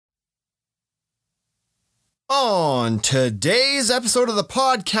On today's episode of the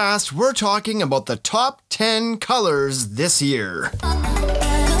podcast, we're talking about the top 10 colors this year.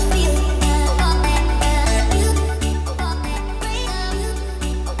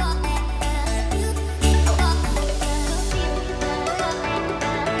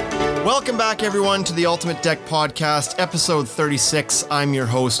 Welcome back, everyone, to the Ultimate Deck Podcast, episode 36. I'm your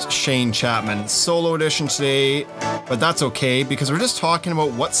host, Shane Chapman. Solo edition today, but that's okay because we're just talking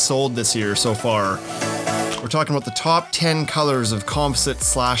about what's sold this year so far. We're talking about the top 10 colors of composite /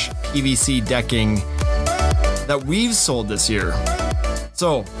 PVC decking that we've sold this year.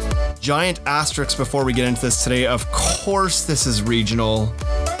 So, giant asterisks before we get into this today. Of course this is regional.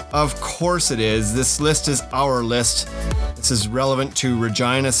 Of course it is. This list is our list. This is relevant to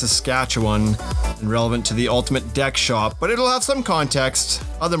Regina, Saskatchewan, and relevant to the Ultimate Deck Shop, but it'll have some context.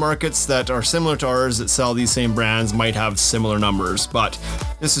 Other markets that are similar to ours that sell these same brands might have similar numbers, but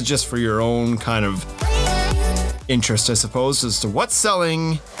this is just for your own kind of interest, I suppose, as to what's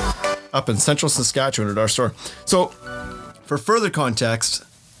selling up in central Saskatchewan at our store. So, for further context,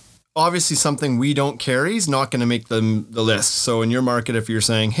 obviously something we don't carry is not going to make the list. So in your market, if you're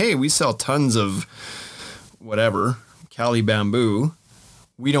saying, hey, we sell tons of whatever, Cali bamboo,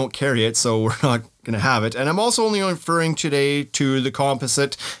 we don't carry it, so we're not going to have it. And I'm also only referring today to the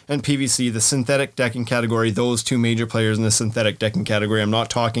composite and PVC, the synthetic decking category, those two major players in the synthetic decking category. I'm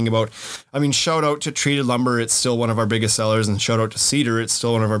not talking about, shout out to treated lumber. It's still one of our biggest sellers, and shout out to cedar. It's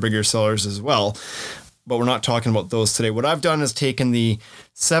still one of our bigger sellers as well. But we're not talking about those today. What I've done is taken the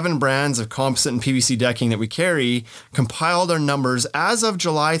 7 brands of composite and PVC decking that we carry, compiled our numbers as of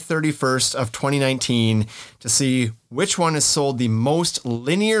July 31st of 2019 to see which one has sold the most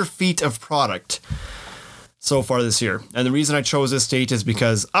linear feet of product so far this year. And the reason I chose this date is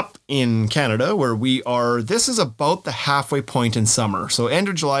because up in Canada, where we are, this is about the halfway point in summer. So end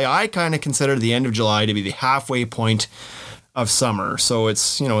of July, I kind of consider the end of July to be the halfway point of summer. So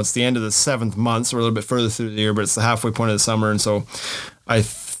it's the end of the 7th month, so we're a little bit further through the year, but it's the halfway point of the summer. And so I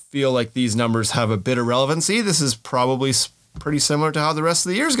feel like these numbers have a bit of relevancy. This is probably pretty similar to how the rest of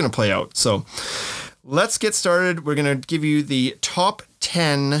the year is going to play out. So let's get started. We're going to give you the top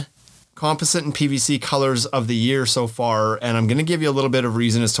 10 composite and PVC colors of the year so far. And I'm going to give you a little bit of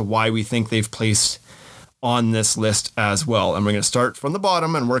reason as to why we think they've placed on this list as well. And we're going to start from the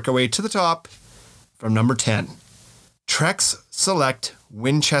bottom and work our way to the top from number 10. Trex Select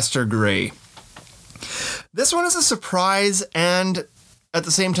Winchester Gray. This one is a surprise and at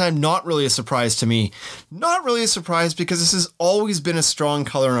the same time not really a surprise to me. Not really a surprise because this has always been a strong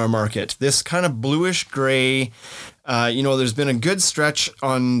color in our market. This kind of bluish gray, there's been a good stretch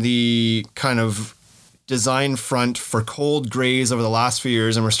on the kind of design front for cold grays over the last few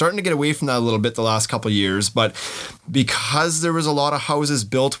years, and we're starting to get away from that a little bit the last couple of years. But because there was a lot of houses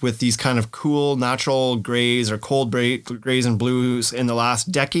built with these kind of cool natural grays or cold grays and blues in the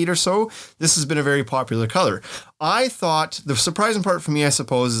last decade or so, this has been a very popular color. I thought, the surprising part for me, I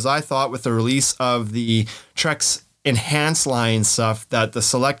suppose, is I thought with the release of the Trex Enhance line stuff that the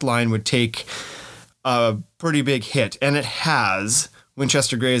Select line would take a pretty big hit, and it has.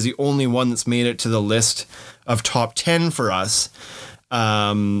 Winchester Gray is the only one that's made it to the list of top 10 for us.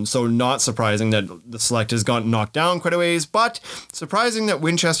 So not surprising that the Select has gotten knocked down quite a ways, but surprising that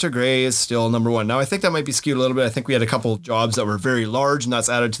Winchester Gray is still number 1. Now, I think that might be skewed a little bit. I think we had a couple jobs that were very large, and that's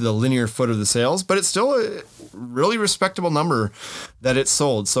added to the linear foot of the sales, but it's still a really respectable number that it's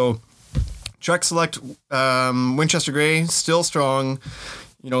sold. So Trex Select Winchester Gray, still strong.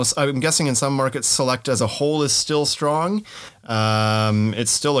 I'm guessing in some markets, Select as a whole is still strong. It's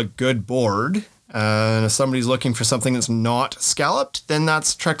still a good board. And if somebody's looking for something that's not scalloped, then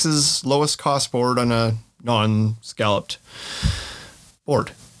that's Trex's lowest cost board on a non-scalloped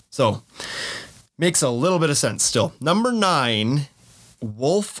board. So, makes a little bit of sense still. Number 9,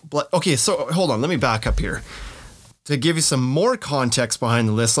 Wolf Blood. Okay, so hold on. Let me back up here. To give you some more context behind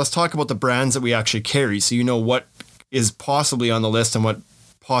the list, let's talk about the brands that we actually carry so you know what is possibly on the list and what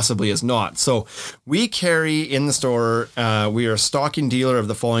possibly is not. So we carry in the store, we are a stocking dealer of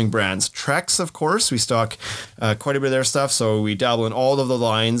the following brands. Trex, of course, we stock quite a bit of their stuff. So we dabble in all of the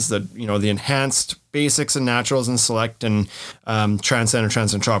lines that, the enhanced basics and naturals and select and transcend and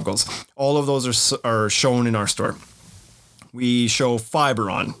transcend tropicals. All of those are shown in our store. We show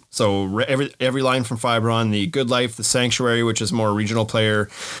Fiberon. So every line from Fiberon, the Good Life, the Sanctuary, which is more a regional player,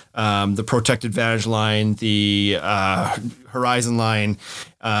 the Protected Advantage line, the Horizon line,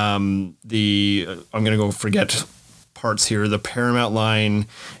 I'm going to go forget parts here, the Paramount line,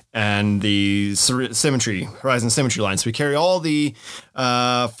 and the Symmetry, Horizon Symmetry line. So we carry all the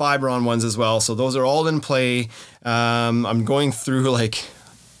Fiberon ones as well. So those are all in play. I'm going through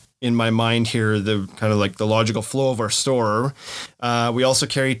in my mind here, the kind of like the logical flow of our store. We also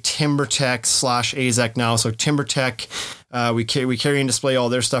carry TimberTech / AZEK now. So TimberTech, we carry and display all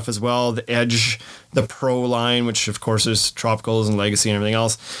their stuff as well. The Edge, the Pro line, which of course is Tropicals and Legacy and everything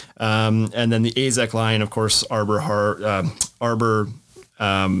else. And then the AZEK line, of course, Arbor,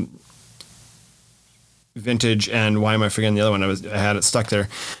 Vintage, and why am I forgetting the other one? I had it stuck there.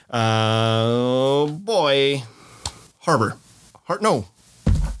 Harbor. No.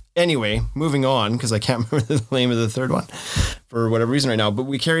 Anyway, moving on, because I can't remember the name of the third one for whatever reason right now. But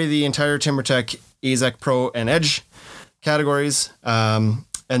we carry the entire TimberTech, AZEK Pro, and Edge categories. And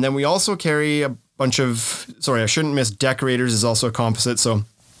then we also carry a bunch of, sorry, I shouldn't miss Decorators is also a composite. So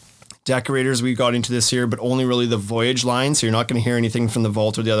Decorators we got into this year, but only really the Voyage line. So you're not going to hear anything from the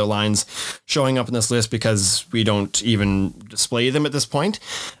Vault or the other lines showing up in this list because we don't even display them at this point.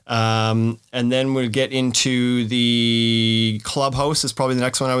 And then we'll get into the Clubhouse is probably the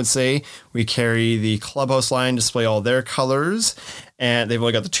next one I would say. We carry the Clubhouse line, display all their colors, and they've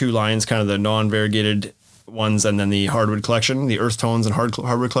only got the two lines, kind of the non-variegated ones, and then the hardwood collection, the earth tones and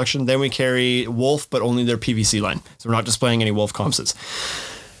hardwood collection. Then we carry Wolf, but only their PVC line. So we're not displaying any Wolf composites.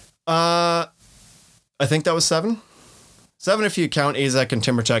 I think that was 7. 7 if you count AZEK and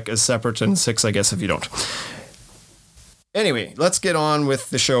TimberTech as separate, and 6, I guess, if you don't. Anyway, let's get on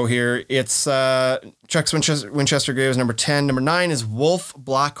with the show here. It's Chuck's Winchester Gray was number 10. Number 9 is Wolf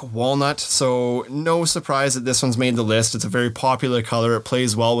Black Walnut. So no surprise that this one's made the list. It's a very popular color. It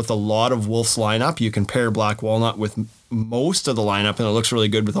plays well with a lot of Wolf's lineup. You can pair Black Walnut with most of the lineup, and it looks really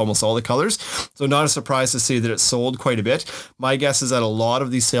good with almost all the colors. So not a surprise to see that it's sold quite a bit. My guess is that a lot of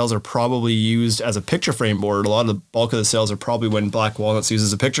these sales are probably used as a picture frame board. A lot of the bulk of the sales are probably when Black Walnut's used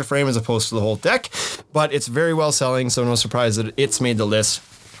as a picture frame as opposed to the whole deck, but it's very well selling, so no surprise that it's made the list.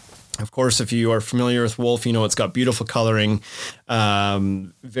 Of course, if you are familiar with Wolf, you know it's got beautiful coloring,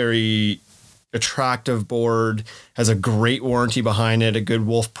 very attractive board, has a great warranty behind it, a good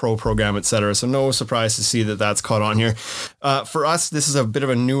Wolf Pro program, etc. So no surprise to see that that's caught on here. For us, this is a bit of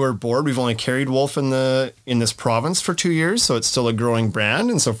a newer board. We've only carried Wolf in this province for 2 years, so it's still a growing brand.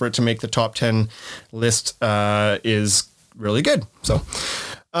 And so for it to make the top 10 list is really good. So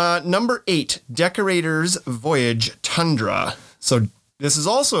number 8, Decorators Voyage Tundra. So this is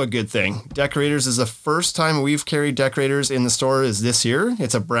also a good thing. Decorators is the first time we've carried Decorators in the store is this year.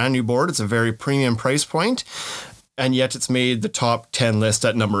 It's a brand new board. It's a very premium price point, and yet it's made the top 10 list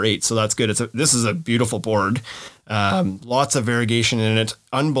at number 8. So that's good. This is a beautiful board. Lots of variegation in it.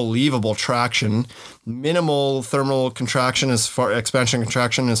 Unbelievable traction. Minimal thermal contraction expansion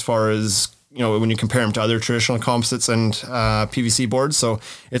contraction as far as, you know, when you compare them to other traditional composites and PVC boards. So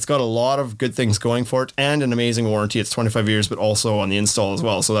it's got a lot of good things going for it and an amazing warranty. It's 25 years, but also on the install as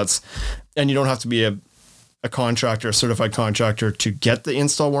well. So and you don't have to be a contractor, a certified contractor to get the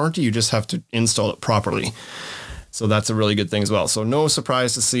install warranty. You just have to install it properly. So that's a really good thing as well. So no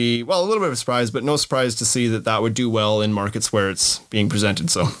surprise to see, well, a little bit of a surprise, but no surprise to see that would do well in markets where it's being presented.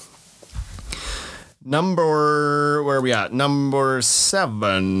 So where are we at? Number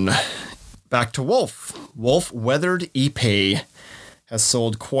 7. Back to Wolf. Wolf Weathered Ipe has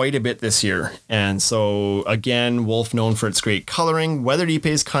sold quite a bit this year. And so, again, Wolf known for its great coloring. Weathered Ipe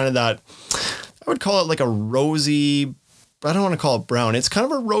is kind of that, I would call it like a rosy, I don't want to call it brown. It's kind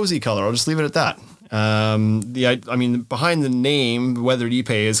of a rosy color. I'll just leave it at that. Behind the name, Weathered Ipe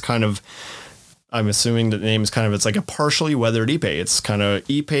is kind of, I'm assuming that the name is kind of, it's like a partially weathered Ipe. It's kind of,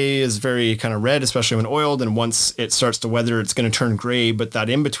 Ipe is very kind of red, especially when oiled. And once it starts to weather, it's going to turn gray. But that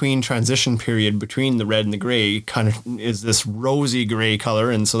in-between transition period between the red and the gray kind of is this rosy gray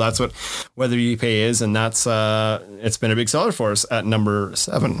color. And so that's what weathered Ipe is. And that's, it's been a big seller for us at number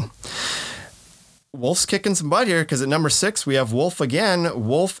 7. Wolf's kicking some butt here because at number 6, we have Wolf again,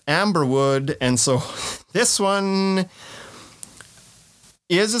 Wolf Amberwood. And so this one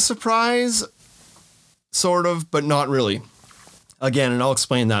is a surprise. Sort of, but not really. Again, and I'll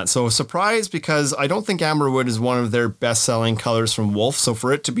explain that. So surprise because I don't think Amberwood is one of their best-selling colors from Wolf. So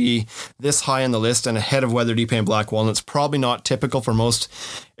for it to be this high on the list and ahead of Weathered Ipe and Black Walnut's probably not typical for most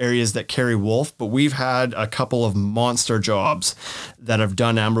areas that carry Wolf, but we've had a couple of monster jobs that have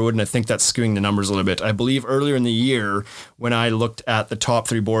done Amberwood, and I think that's skewing the numbers a little bit. I believe earlier in the year, when I looked at the top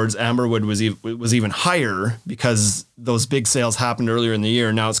 3 boards, Amberwood was even higher because those big sales happened earlier in the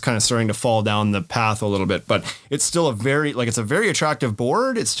year. Now it's kind of starting to fall down the path a little bit, but it's still it's a very attractive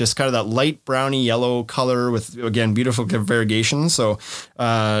board. It's just kind of that light browny yellow color with, again, beautiful variegation. So,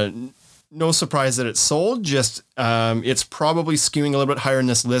 no surprise that it's sold. Just it's probably skewing a little bit higher in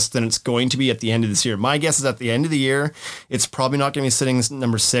this list than it's going to be at the end of this year. My guess is at the end of the year, it's probably not going to be sitting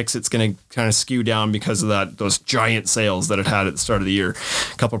number 6. It's going to kind of skew down because of those giant sales that it had at the start of the year.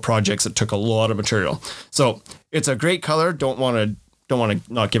 A couple of projects that took a lot of material. So it's a great color. Don't want to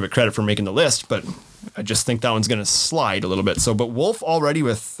not give it credit for making the list, but I just think that one's going to slide a little bit. So, but Wolf already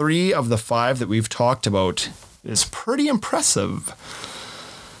with 3 of the 5 that we've talked about is pretty impressive.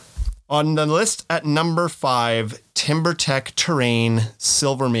 On the list at number 5, TimberTech Terrain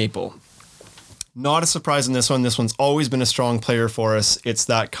Silver Maple. Not a surprise in this one. This one's always been a strong player for us. It's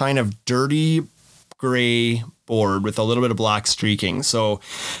that kind of dirty gray board with a little bit of black streaking. So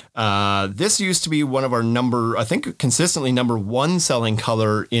this used to be one of our consistently number 1 selling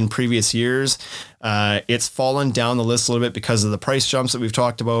color in previous years. It's fallen down the list a little bit because of the price jumps that we've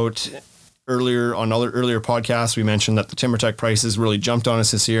talked about earlier podcasts. We mentioned that the TimberTech prices really jumped on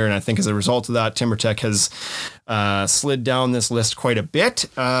us this year, and I think as a result of that, TimberTech has slid down this list quite a bit,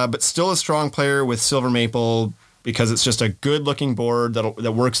 but still a strong player with silver maple because it's just a good looking board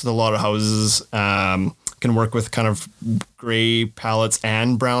that works with a lot of houses. Can work with kind of gray palettes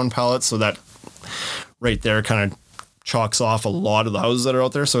and brown palettes, so that right there kind of chalks off a lot of the houses that are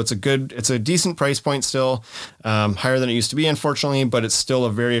out there. So it's a decent price point still, higher than it used to be, unfortunately, but it's still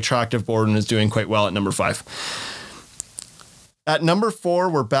a very attractive board and is doing quite well at number 5. At number 4,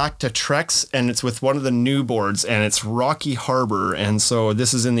 we're back to Trex, and it's with one of the new boards, and it's Rocky Harbor. And so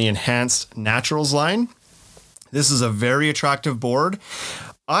this is in the Enhanced Naturals line. This is a very attractive board.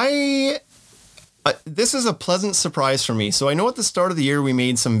 This is a pleasant surprise for me. So I know at the start of the year we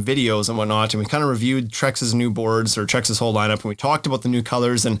made some videos and whatnot, and we kind of reviewed Trex's new boards or Trex's whole lineup, and we talked about the new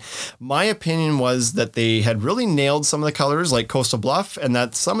colors. And my opinion was that they had really nailed some of the colors, like Coastal Bluff, and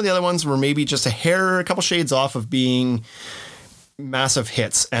that some of the other ones were maybe just a couple shades off of being massive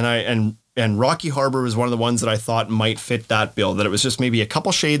hits. And Rocky Harbor was one of the ones that I thought might fit that bill, that it was just maybe a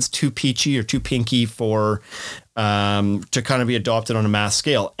couple shades too peachy or too pinky for to kind of be adopted on a mass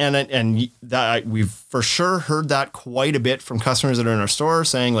scale. And that we've for sure heard that quite a bit from customers that are in our store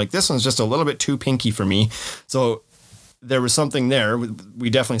saying like, this one's just a little bit too pinky for me. So there was something there. We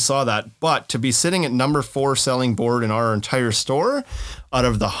definitely saw that. But to be sitting at number 4 selling board in our entire store out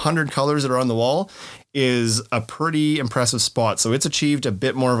of the 100 colors that are on the wall is a pretty impressive spot. So it's achieved a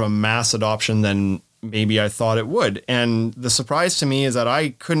bit more of a mass adoption than maybe I thought it would. And the surprise to me is that I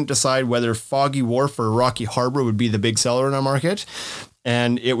couldn't decide whether Foggy Wharf or Rocky Harbor would be the big seller in our market.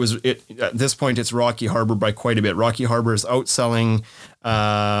 And at this point, it's Rocky Harbor by quite a bit. Rocky Harbor is outselling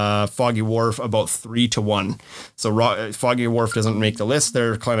Foggy Wharf about 3-1. So Foggy Wharf doesn't make the list.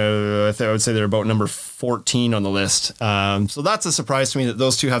 They're I would say they're about number 14 on the list. So that's a surprise to me that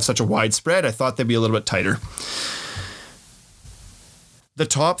those two have such a wide spread. I thought they'd be a little bit tighter. The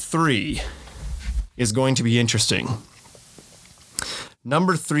top 3 is going to be interesting.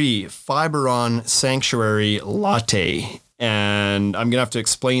 Number 3, Fiberon Sanctuary Latte. And I'm going to have to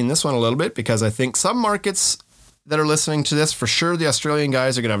explain this one a little bit because I think some markets that are listening to this, for sure the Australian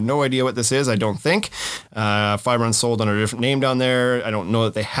guys are going to have no idea what this is, I don't think. Fiberon's sold under a different name down there. I don't know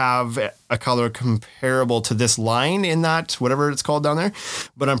that they have a color comparable to this line in that, whatever it's called down there.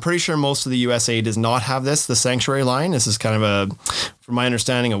 But I'm pretty sure most of the USA does not have this, the Sanctuary line. This is kind of from my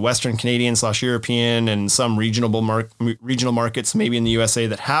understanding, a Western Canadian / European and some regional markets maybe in the USA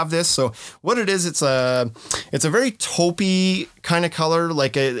that have this. So what it is, it's a very taupey kind of color,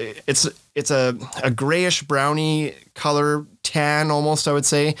 like it's a grayish browny color, tan almost, I would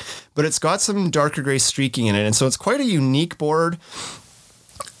say, but it's got some darker gray streaking in it. And so it's quite a unique board.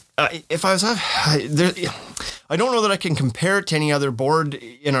 I don't know that I can compare it to any other board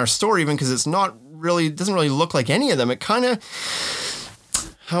in our store, even because it's not really, doesn't really look like any of them. It kind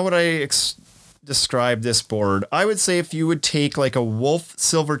of, how would I describe this board? I would say if you would take like a Wolf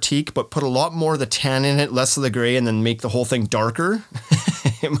Silver Teak, but put a lot more of the tan in it, less of the gray, and then make the whole thing darker,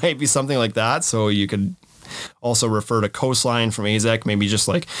 it might be something like that. So you could also refer to Coastline from AZEK, maybe just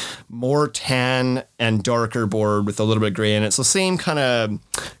like more tan and darker board with a little bit of gray in it. So same kind of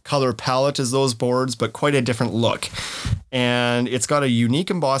color palette as those boards, but quite a different look. And it's got a unique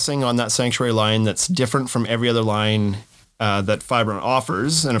embossing on that Sanctuary line that's different from every other line that Fiberon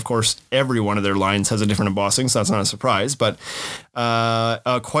offers. And of course, every one of their lines has a different embossing, so that's not a surprise. But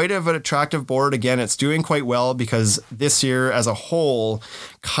quite of an attractive board. Again, it's doing quite well because this year as a whole,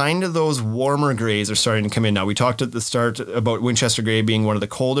 kind of those warmer grays are starting to come in now. We talked at the start about Winchester Gray being one of the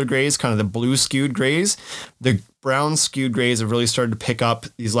colder grays, kind of the blue skewed grays. The brown skewed grays have really started to pick up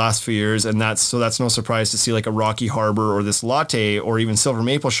these last few years, and that's no surprise to see like a Rocky Harbor or this Latte or even Silver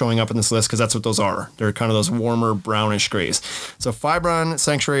Maple showing up in this list, because that's what those are. They're kind of those warmer brownish grays. So Fibron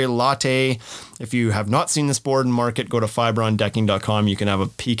Sanctuary Latte. If you have not seen this board in market, go to fibrondecking.com. You can have a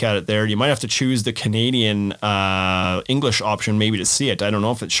peek at it there. You might have to choose the Canadian English option maybe to see it. I don't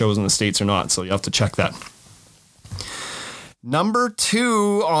know if it shows in the States or not, so you have to check that. Number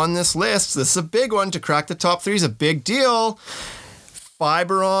 2 on this list, this is a big one. To crack the top 3 is a big deal.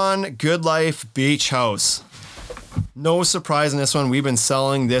 Fibron Good Life Beach House. No surprise in this one. We've been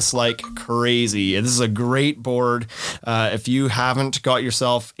selling this like crazy. This is a great board. If you haven't got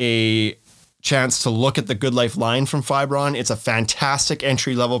yourself a chance to look at the Good Life line from Fibron, it's a fantastic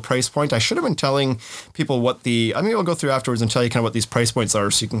entry-level price point. I should have been telling people what I'll go through afterwards and tell you kind of what these price points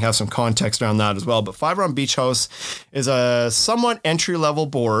are so you can have some context around that as well. But Fibron Beach House is a somewhat entry-level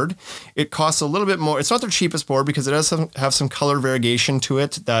board. It costs a little bit more. It's not their cheapest board because it does have some color variegation to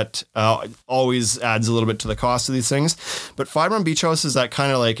it that always adds a little bit to the cost of these things. But Fibron Beach House is that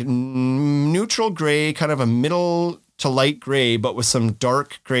kind of like neutral gray, kind of a middle to light gray, but with some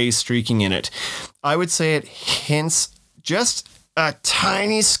dark gray streaking in it. I would say it hints just a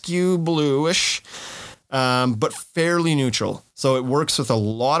tiny skew bluish, but fairly neutral. So it works with a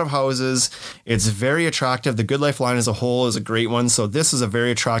lot of houses. It's very attractive. The Good Life line as a whole is a great one. So this is a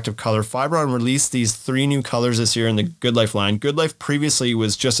very attractive color. Fibron released these 3 new colors this year in the Good Life line. Good Life previously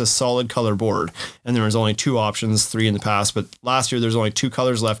was just a solid color board, and there was only 2 options, 3 in the past. But last year there's only 2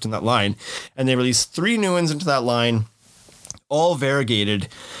 colors left in that line, and they released 3 new ones into that line, all variegated,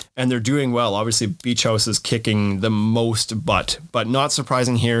 and they're doing well. Obviously, Beach House is kicking the most butt, but not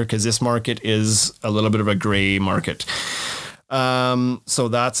surprising here because this market is a little bit of a gray market. So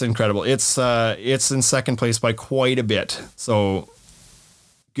that's incredible. It's in second place by quite a bit. So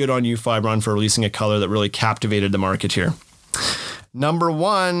good on you, Fibron, for releasing a color that really captivated the market here. Number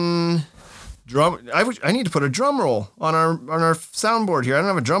 1. I need to put a drum roll on our soundboard here. I don't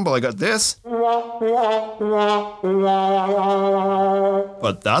have a drum roll. I got this. But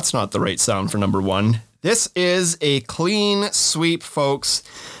that's not the right sound for number 1. This is a clean sweep, folks.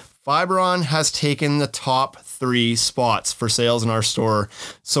 Fibron has taken the top 3 spots for sales in our store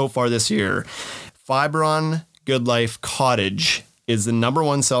so far this year. Fibron Good Life Cottage is the number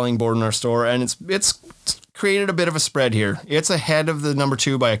 1 selling board in our store, and it's created a bit of a spread here. It's ahead of the number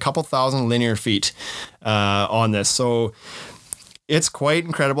 2 by a couple thousand linear feet on this. So it's quite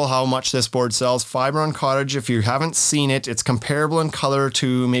incredible how much this board sells. Fibron Cottage, if you haven't seen it, it's comparable in color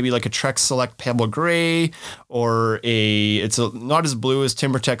to maybe like a Trex Select Pebble Gray, or it's not as blue as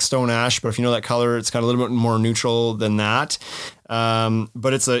TimberTech Stone Ash, but if you know that color, it's got a little bit more neutral than that.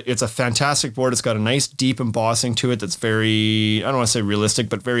 But it's a fantastic board. It's got a nice deep embossing to it that's very, I don't want to say realistic,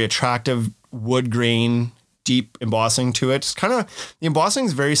 but very attractive wood grain, deep embossing to it. It's kind of, the embossing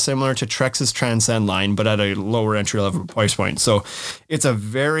is very similar to Trex's Transcend line, but at a lower entry level price point. So it's a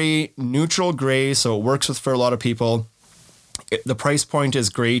very neutral gray, so it works for a lot of people. The price point is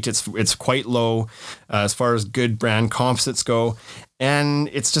great. It's quite low as far as good brand composites go, and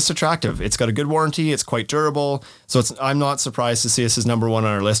it's just attractive. It's got a good warranty. It's quite durable. So I'm not surprised to see this as number 1 on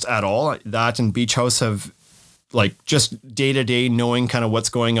our list at all. That and Beach House have, like, just day to day knowing kind of what's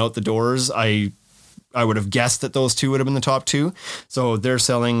going out the doors, I would have guessed that those 2 would have been the top 2. So they're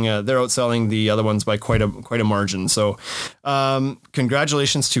outselling the other ones by quite a margin. So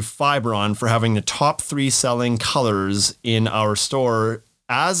congratulations to Fibron for having the top 3 selling colors in our store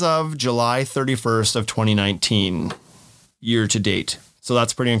as of July 31st of 2019, year to date. So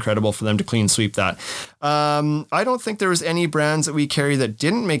that's pretty incredible for them to clean sweep that. I don't think there was any brands that we carry that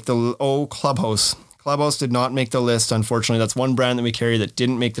didn't make the Clubhouse. Clubhouse did not make the list, unfortunately. That's one brand that we carry that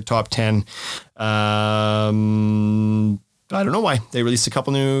didn't make the top 10. I don't know why. They released a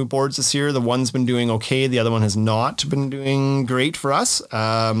couple new boards this year. The one's been doing okay. The other one has not been doing great for us.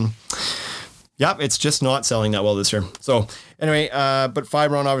 It's just not selling that well this year. So anyway, but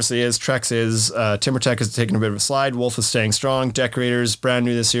Fibron obviously is, Trex is, TimberTech has taken a bit of a slide. Wolf is staying strong. Decorators, brand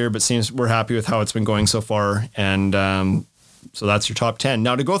new this year, but we're happy with how it's been going so far. And so that's your top 10.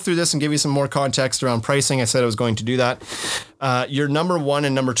 Now, to go through this and give you some more context around pricing, I said I was going to do that. Your number 1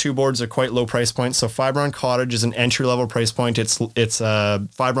 and number 2 boards are quite low price points. So Fibron Cottage is an entry-level price point. It's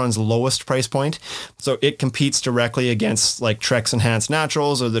Fibron's lowest price point. So it competes directly against like Trex Enhanced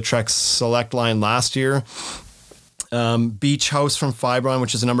Naturals or the Trex Select line last year. Beach House from Fibron,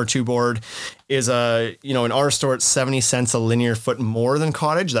 which is a number 2 board, is in our store it's 70 cents a linear foot more than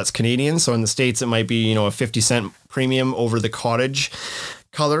Cottage. That's Canadian. So in the States it might be, a 50 cent premium over the Cottage.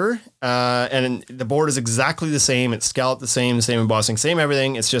 color, and the board is exactly the same. It's scalloped the same embossing, same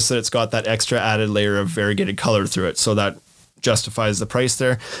everything. It's just that it's got that extra added layer of variegated color through it. So that justifies the price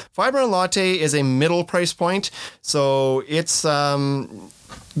there. Fiber and Latte is a middle price point. So it's, how do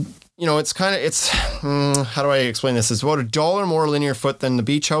I explain this? It's about $1 more linear foot than the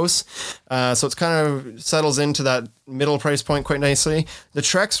Beach House. So it's kind of settles into that middle price point quite nicely. The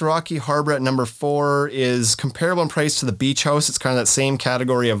Trex Rocky Harbor at number 4 is comparable in price to the Beach House. It's kind of that same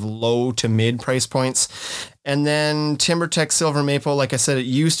category of low to mid price points. And then TimberTech Silver Maple, like I said, it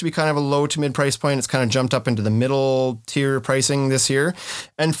used to be kind of a low to mid price point. It's kind of jumped up into the middle tier pricing this year.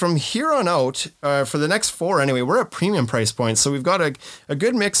 And from here on out, for the next 4 anyway, we're at premium price points. So we've got a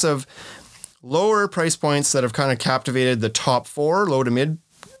good mix of lower price points that have kind of captivated the top 4,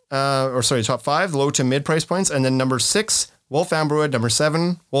 top 5, low to mid price points. And then number 6, Wolf Amberwood, number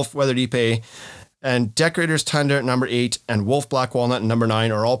 7, Wolf Weathered Ipe, and Decorator's Tundra at number 8 and Wolf Black Walnut at number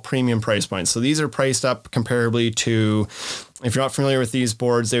 9 are all premium price points. So these are priced up comparably to, if you're not familiar with these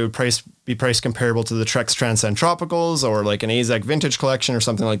boards, they would be priced comparable to the Trex Transcend Tropicals or like an AZEC Vintage Collection or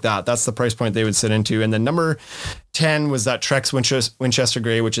something like that. That's the price point they would sit into. And then number 10 was that Trex Winchester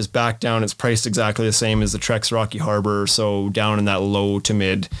Gray, which is back down. It's priced exactly the same as the Trex Rocky Harbor, so down in that low to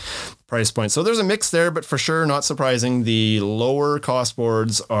mid price point. So there's a mix there, but for sure, not surprising, the lower cost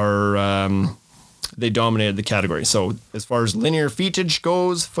boards are... they dominated the category. So as far as linear footage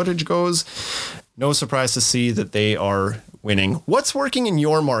goes, no surprise to see that they are winning. What's working in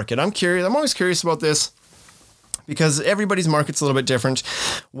your market? I'm curious. I'm always curious about this because everybody's market's a little bit different.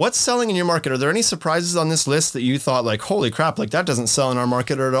 What's selling in your market? Are there any surprises on this list that you thought like, holy crap, like that doesn't sell in our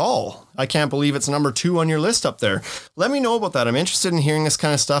market at all? I can't believe it's number 2 on your list up there. Let me know about that. I'm interested in hearing this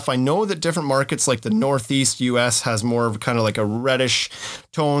kind of stuff. I know that different markets like the Northeast US has more of kind of like a reddish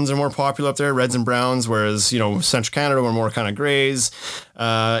tones are more popular up there, reds and browns, whereas, Central Canada we're more kind of grays.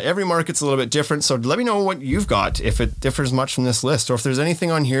 Every market's a little bit different. So let me know what you've got, if it differs much from this list, or if there's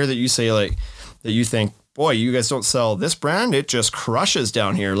anything on here that you say like, that you think, boy, you guys don't sell this brand, it just crushes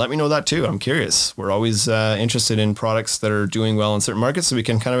down here. Let me know that too. I'm curious. We're always interested in products that are doing well in certain markets so we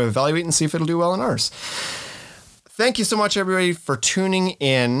can kind of evaluate and see if it'll do well in ours. Thank you so much, everybody, for tuning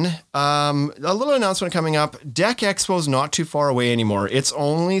in. A little announcement coming up. Deck Expo is not too far away anymore. It's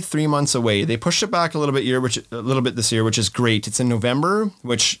only 3 months away. They pushed it back a little bit this year, which is great. It's in November,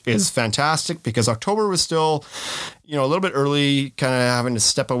 which is fantastic because October was still, a little bit early, kind of having to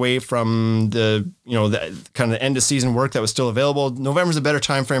step away from the kind of the end of season work that was still available. November's a better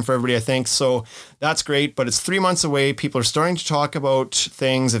time frame for everybody, I think. So that's great, but it's 3 months away. People are starting to talk about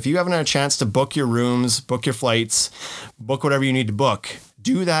things. If you haven't had a chance to book your rooms, book your flights, book whatever you need to book,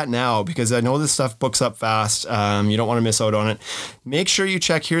 do that now because I know this stuff books up fast. You don't want to miss out on it. Make sure you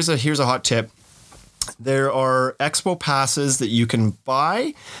check. Here's a hot tip. There are expo passes that you can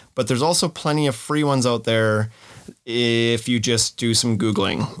buy, but there's also plenty of free ones out there if you just do some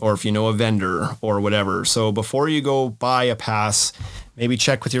Googling or if you know a vendor or whatever. So before you go buy a pass, maybe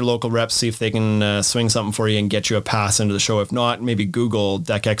check with your local reps, see if they can swing something for you and get you a pass into the show. If not, maybe Google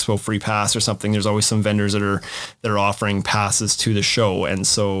Deck Expo free pass or something. There's always some vendors that are offering passes to the show. And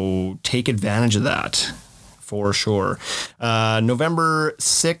so take advantage of that. For sure. November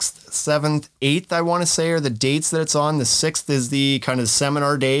 6th, 7th, 8th, I want to say, are the dates that it's on. The 6th is the kind of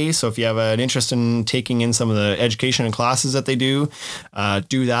seminar day. So if you have an interest in taking in some of the education and classes that they do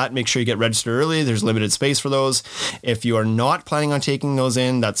that. Make sure you get registered early. There's limited space for those. If you are not planning on taking those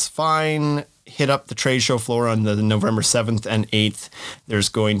in, that's fine. Hit up the trade show floor on the November 7th and 8th. There's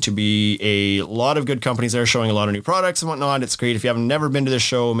going to be a lot of good companies there showing a lot of new products and whatnot. It's great. If you haven't never been to this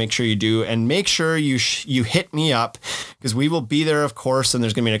show, make sure you do. And make sure you hit me up because we will be there, of course. And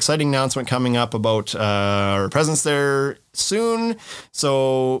there's going to be an exciting announcement coming up about our presence there soon.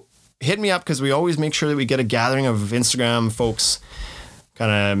 So hit me up because we always make sure that we get a gathering of Instagram folks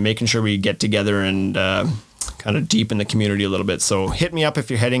kind of making sure we get together and kind of deep in the community a little bit. So hit me up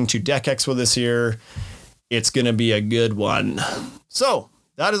if you're heading to Deck Expo this year. It's going to be a good one. So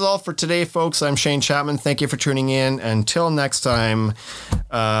that is all for today, folks. I'm Shane Chapman. Thank you for tuning in. Until next time,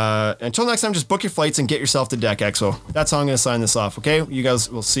 just book your flights and get yourself to Deck Expo. That's how I'm going to sign this off. Okay. You guys,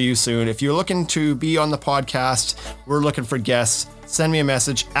 will see you soon. If you're looking to be on the podcast, we're looking for guests. Send me a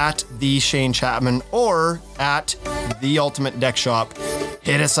message at the Shane Chapman or at the Ultimate Deck Shop.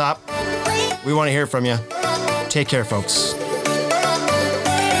 Hit us up. We want to hear from you. Take care, folks.